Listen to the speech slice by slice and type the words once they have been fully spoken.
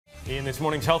In this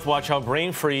morning's Health Watch, how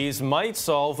brain freeze might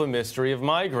solve the mystery of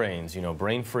migraines. You know,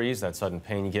 brain freeze, that sudden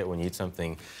pain you get when you eat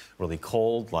something really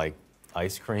cold, like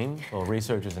ice cream. Well,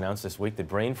 researchers announced this week that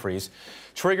brain freeze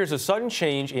triggers a sudden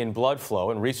change in blood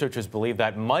flow, and researchers believe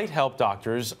that might help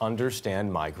doctors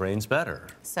understand migraines better.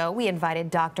 So we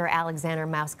invited Dr. Alexander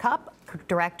Mauskop,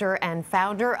 director and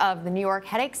founder of the New York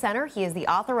Headache Center. He is the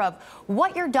author of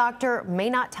What Your Doctor May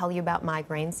Not Tell You About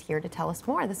Migraines, here to tell us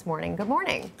more this morning. Good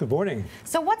morning. Good morning.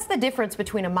 So what's the difference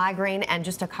between a migraine and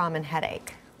just a common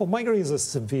headache? Well, migraine is a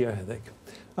severe headache.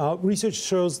 Research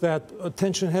shows that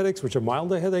tension headaches, which are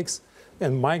milder headaches,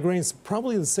 and migraines,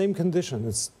 probably the same condition.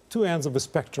 It's two ends of a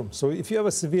spectrum. So if you have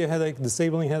a severe headache,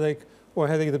 disabling headache, or a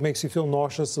headache that makes you feel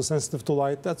nauseous or sensitive to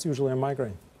light, that's usually a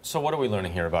migraine. So what are we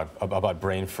learning here about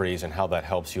brain freeze and how that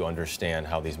helps you understand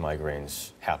how these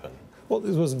migraines happen? Well,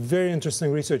 this was a very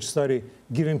interesting research study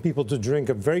giving people to drink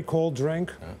a very cold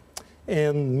drink,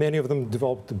 and many of them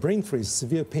developed the brain freeze,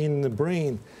 severe pain in the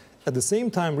brain. At the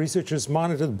same time, researchers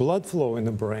monitored blood flow in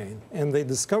the brain, and they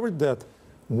discovered that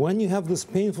when you have this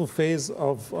painful phase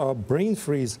of brain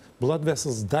freeze, blood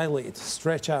vessels dilate,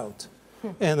 stretch out.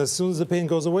 And as soon as the pain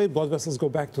goes away, blood vessels go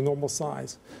back to normal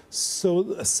size.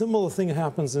 So a similar thing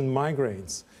happens in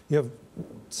migraines. You have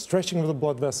stretching of the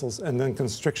blood vessels and then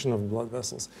constriction of the blood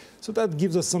vessels. So that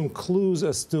gives us some clues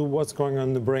as to what's going on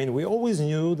in the brain. We always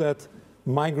knew that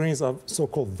migraines are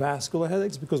so-called vascular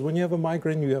headaches because when you have a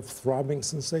migraine, you have throbbing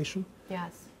sensation.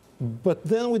 Yes. But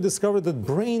then we discovered that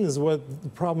brain is where the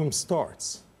problem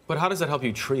starts. But how does that help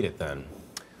you treat it then?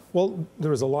 Well,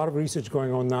 there is a lot of research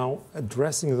going on now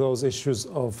addressing those issues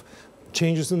of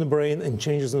changes in the brain and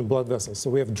changes in the blood vessels. So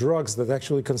we have drugs that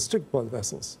actually constrict blood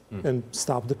vessels and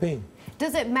stop the pain.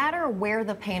 Does it matter where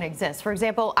the pain exists? For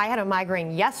example, I had a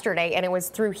migraine yesterday and it was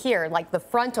through here, like the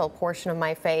frontal portion of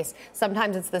my face.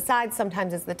 Sometimes it's the sides,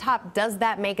 sometimes it's the top. Does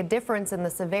that make a difference in the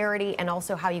severity and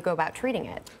also how you go about treating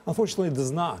it? Unfortunately, it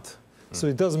does not. So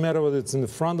it doesn't matter whether it's in the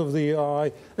front of the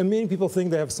eye. And many people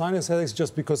think they have sinus headaches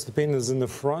just because the pain is in the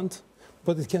front,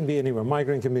 but it can be anywhere.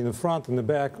 Migraine can be in the front, in the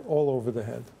back, all over the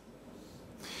head.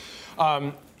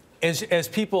 As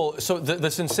people, so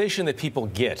the sensation that people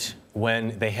get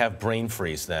when they have brain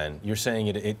freeze then, you're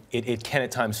saying it can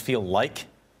at times feel like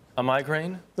a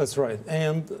migraine? That's right.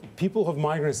 And people who have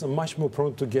migraines are much more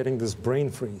prone to getting this brain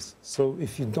freeze. So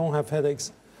if you don't have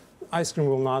headaches, ice cream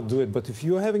will not do it. But if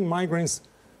you're having migraines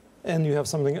and you have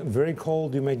something very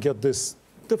cold, you may get this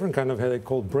different kind of headache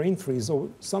called brain freeze, or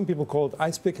some people call it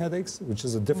ice pick headaches, which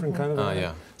is a different kind of headache.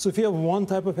 Yeah. So if you have one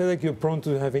type of headache, you're prone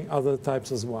to having other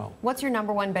types as well. What's your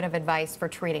 #1 bit of advice for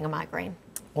treating a migraine?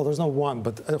 Well, there's not one,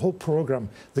 but a whole program.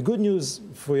 The good news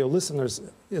for your listeners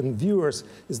and viewers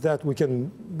is that we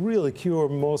can really cure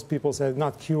most people's headaches,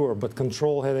 not cure, but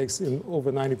control headaches in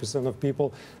over 90% of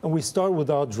people. And we start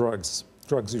without drugs.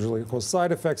 Drugs usually cause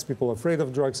side effects. People are afraid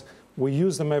of drugs. We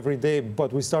use them every day,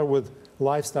 but we start with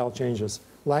lifestyle changes.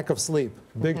 Lack of sleep,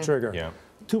 big trigger. Yeah.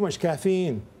 Too much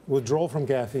caffeine, withdrawal from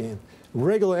caffeine.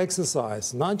 Regular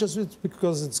exercise, not just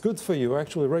because it's good for you.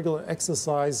 Actually, regular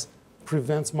exercise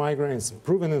prevents migraines,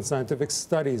 proven in scientific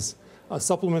studies.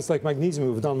 Supplements like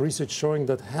magnesium, we've done research showing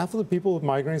that half of the people with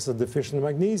migraines are deficient in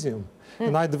magnesium.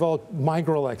 And I developed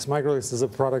Migralex. Migralex is a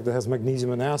product that has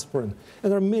magnesium and aspirin.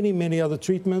 And there are many, many other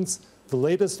treatments. The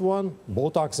latest one,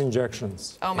 Botox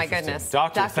injections. Oh my goodness.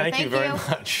 Doctor, thank you very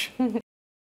much.